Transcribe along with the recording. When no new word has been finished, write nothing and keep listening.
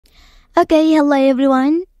Okay, hello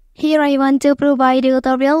everyone. Here I want to provide a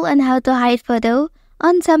tutorial on how to hide photo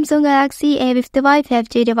on Samsung Galaxy A55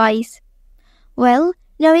 5G device. Well,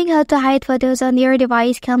 knowing how to hide photos on your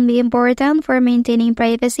device can be important for maintaining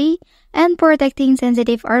privacy and protecting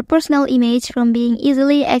sensitive or personal image from being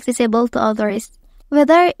easily accessible to others.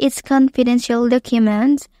 Whether it's confidential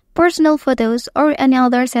documents, personal photos, or any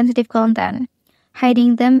other sensitive content,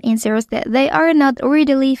 hiding them ensures that they are not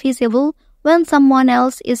readily visible when someone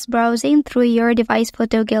else is browsing through your device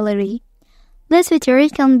photo gallery. This feature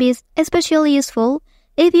can be especially useful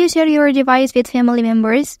if you share your device with family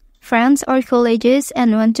members, friends, or colleagues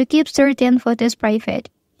and want to keep certain photos private.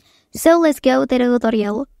 So let's go to the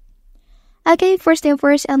tutorial. Okay, first thing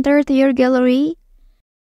first, enter to your gallery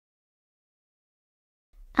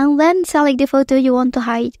and then select the photo you want to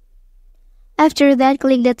hide. After that,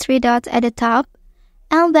 click the three dots at the top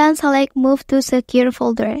and then select Move to Secure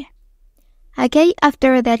Folder. Okay,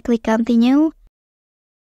 after that, click Continue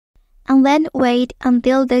and then wait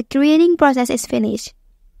until the creating process is finished.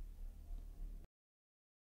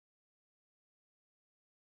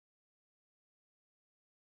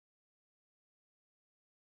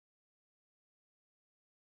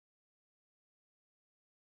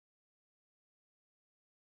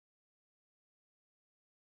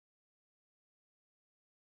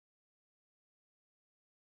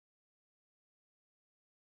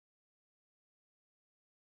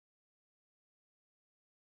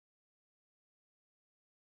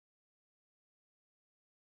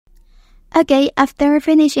 Okay, after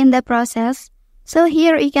finishing the process, so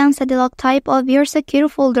here you can set the lock type of your secure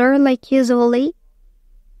folder like usually.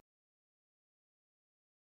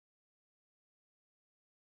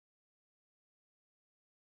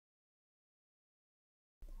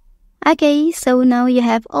 Okay, so now you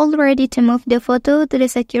have all ready to move the photo to the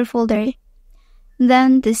secure folder.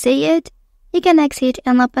 Then to see it, you can exit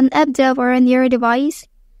and open App Drawer on your device.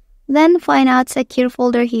 Then find out secure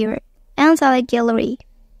folder here and select gallery.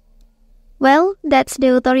 Well, that's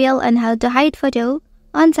the tutorial on how to hide photo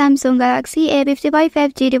on Samsung Galaxy A55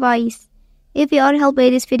 5G device. If you are helped by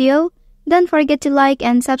this video, don't forget to like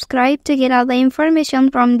and subscribe to get other information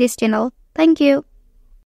from this channel. Thank you.